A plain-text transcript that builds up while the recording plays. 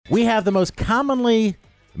we have the most commonly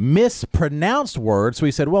mispronounced word. So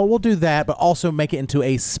we said, well, we'll do that, but also make it into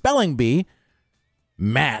a spelling bee.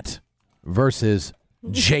 Matt versus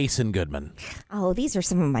Jason Goodman. Oh, these are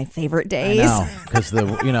some of my favorite days. I know, because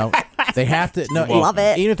they have to know. Love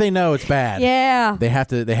it. Even if they know it's bad. Yeah. They have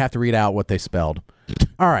to read out what they spelled.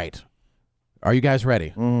 All right. Are you guys ready?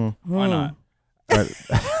 Why not?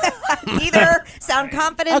 Neither sound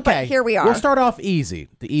confident, Okay. but here we are. We'll start off easy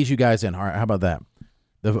to ease you guys in. All right. How about that?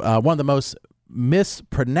 One of the most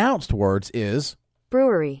mispronounced words is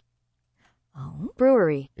brewery. Oh.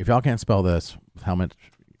 Brewery. If y'all can't spell this, how much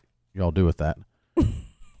y'all do with that?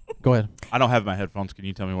 Go ahead. I don't have my headphones. Can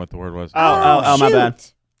you tell me what the word was? Oh, my bad.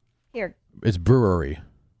 Here. It's brewery.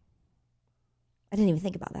 I didn't even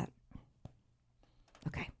think about that.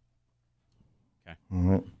 Okay. All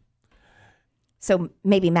right. So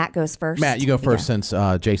maybe Matt goes first. Matt, you go first since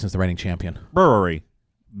Jason's the reigning champion. Brewery.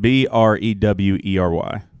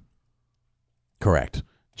 BREWERY. Correct.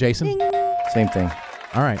 Jason? Ding. Same thing.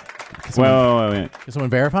 All right. Wait. Can someone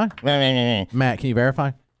verify? Matt, can you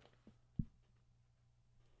verify?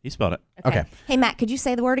 He spelled it. Okay. Hey, Matt, could you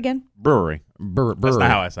say the word again? Brewery. Brewery. That's not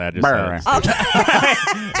how I say it. I just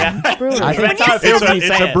said it. Brewery. I think It's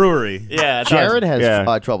a brewery. Yeah, Jared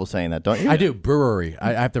has trouble saying that, don't you? I do. Brewery.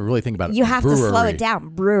 I have to really think about it. You have brewery. to slow it down.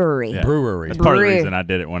 Brewery. Yeah. Brewery. That's part of the Brewery. reason I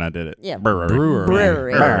did it when I did it. Yeah. Brewery. Brewery.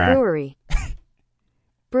 Brewery.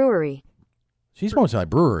 Brewery. She's supposed to say like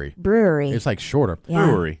brewery. Brewery. It's like shorter. Yeah.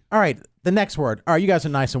 Brewery. All right. The next word. All right. You guys are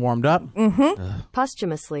nice and warmed up.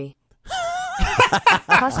 Posthumously.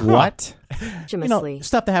 What? Posthumously.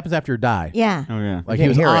 Stuff that happens after you die. Yeah. Oh, yeah. Like he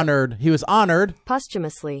was honored. He was honored.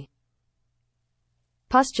 Posthumously.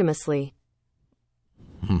 Posthumously.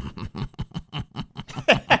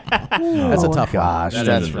 That's a tough one. Gosh, That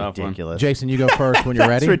that's is a tough one. ridiculous. Jason, you go first when you're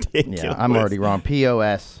ready. ridiculous. Yeah, I'm already wrong.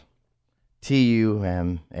 POSTUMAS.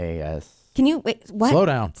 Can you wait? What? Slow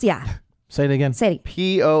down. Yeah. Say it again. Say it.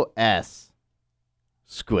 POS.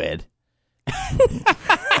 Squid. Say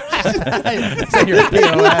your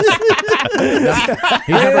POS.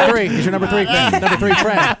 He's number three. He's your number three friend. Number three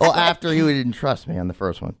friend. Well, after he didn't trust me on the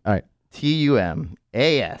first one. All right.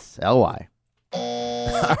 TUMASLY.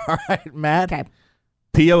 All right, Matt. Okay.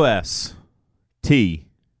 POSTUM.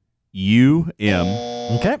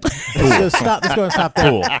 Okay. Let's go and stop there.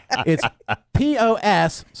 Cool. It's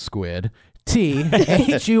POS squid.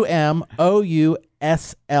 THUMOUSLY.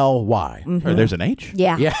 There's an H?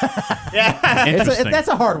 Yeah. Yeah. Interesting. That's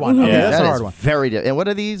a hard one. Okay, Yeah, that's a that hard is one. very different. And what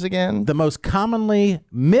are these again? The most commonly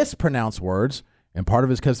mispronounced words, and part of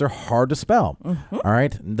it is because they're hard to spell. All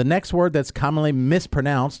right. The next word that's commonly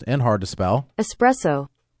mispronounced and hard to spell. Espresso.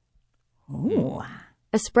 Ooh.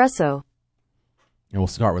 Espresso. And we'll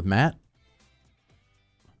start with Matt.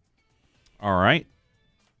 All right.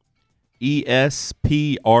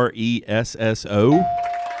 ESPRESSO.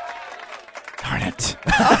 Darn it.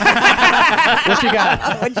 What you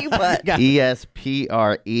got? What'd you put?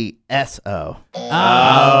 ESPRESO.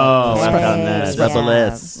 I've done that.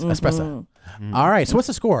 Espresso. Espresso. All right. So what's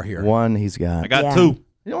the score here? One he's got. I got Yeah. two.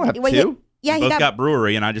 You don't have Well, two? Yeah, Both you got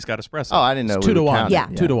brewery, and I just got espresso. Oh, I didn't know. It's we 2 to were 1. counting. Yeah.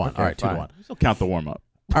 2 to 1. Okay, All right. 2 to fine. 1. Still count the warm up.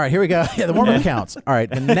 All right. Here we go. Yeah, the warm-up counts. All right.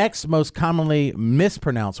 The next most commonly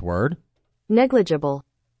mispronounced word. Negligible.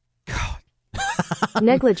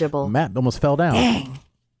 Negligible. Matt almost fell down. Dang.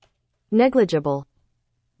 Negligible.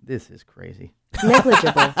 This is crazy.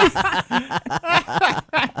 Negligible.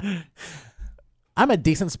 I'm a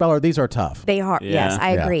decent speller. These are tough. They are. Yeah. Yes,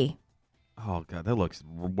 I Yeah. agree. Oh god, that looks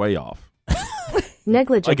way off.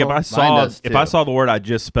 Negligible. Like if I Mine saw does, too. the word I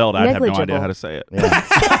just spelled, I'd have no idea Negligible. how to say it. You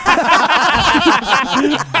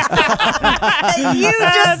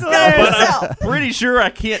just spelled But yourself. I'm pretty sure I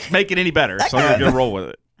can't make it any better, so I'm gonna roll with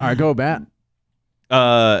it. All right. Go, Matt.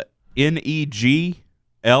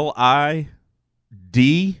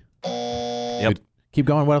 NEGLID. Yep. Keep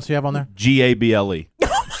going. What else do you have on there? GABLE.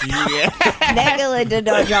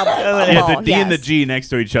 Negligible. Yeah, the D and the G next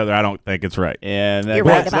to each other. I don't think it's right. Yeah, You're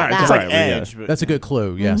right about that. It's Right, like yeah. edge. But That's a good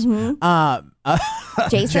clue. Yes.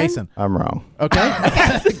 Jason? Jason. I'm wrong.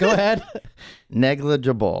 Okay. Go ahead.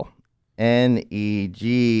 Negligible.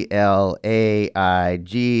 NEGLAIGABLE.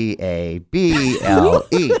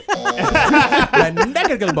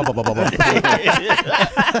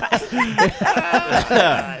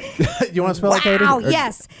 You want to spell it, Katie? Wow, Or-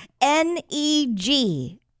 yes.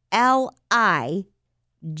 NEGLIGIBLE. Oh,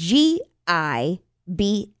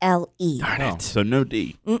 so no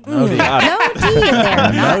D. No D. No D in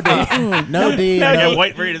there. No D. No D. I No, can't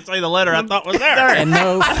wait for you to say the letter I thought was there. and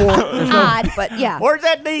no four. There's no. Odd, but yeah. where's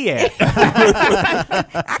that D at?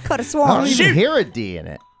 I could have I sworn. don't even hear a D in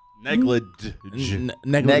it. Negligent.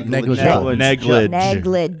 Negligent.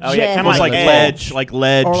 Negligent. Oh yeah, kind of like ledge, like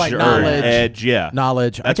ledge Or like knowledge. edge. Yeah,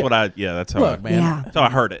 Knowledge. that's Okay. what I. Yeah, that's how. Look, I, man. Yeah. That's how I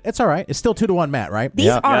heard it. It's all right. It's still 2-1, Matt, right? These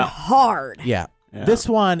are hard. Yeah. This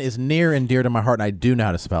one is near and dear to my heart, and I do know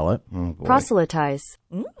how to spell it. Oh, boy. Proselytize.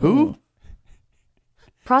 Who?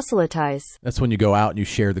 Proselytize. That's when you go out and you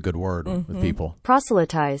share the good word with people.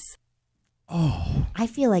 Proselytize. I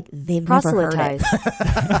feel like they've never heard it.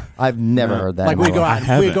 Proselytize. I've never heard that. Like in my we go life.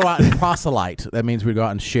 out, we go out and proselyte. That means we go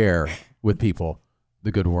out and share with people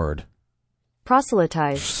the good word.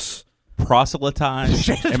 Proselytize. Proselytize.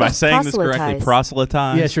 Am I saying this correctly? Proselytize.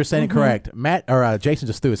 Proselytize. Yes, you're saying it correct. Matt or Jason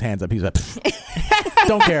just threw his hands up. He's like,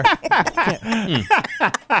 don't care.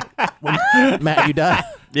 Matt, you done?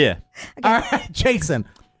 Yeah. All right, Jason,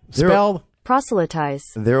 There- spell.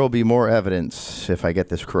 Proselytize. There will be more evidence if I get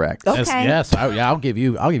this correct. Okay. Yes, I'll give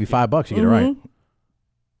you $5. You get it right.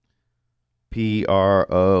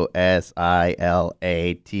 Proselytize.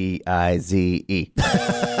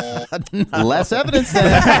 Less evidence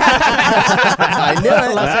then. I knew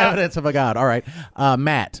it. Less evidence of a god. All right,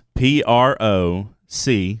 Matt.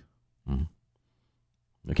 PROC.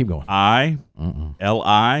 Keep going. ILITIZE.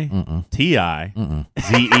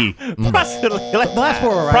 The last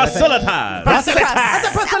four were right. Proselytize.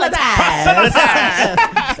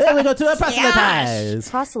 Then we go to a proselytize.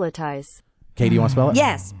 Proselytize. Katie, do you want to spell it?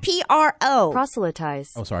 Yes. P-R-O.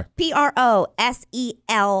 Proselytize. Oh, sorry.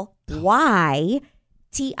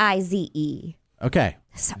 P-R-O-S-E-L-Y-T-I-Z-E. Okay.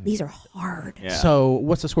 So, these are hard. Yeah. So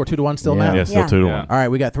what's the score? 2-1 still now? Yeah, still Yeah. 2-1. All right,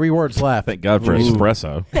 we got 3 words left. Thank God for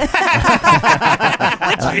espresso.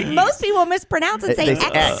 Most people mispronounce and say They say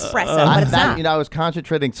espresso, but it's not. I was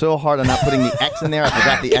concentrating so hard on not putting the X in there, I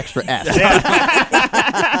forgot the extra S.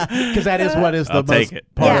 Because that is what is the I'll most take it.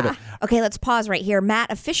 part of it. Okay, let's pause right here.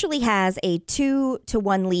 Matt officially has a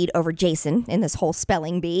 2-1 lead over Jason in this whole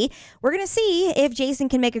spelling bee. We're going to see if Jason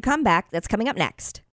can make a comeback. That's coming up next.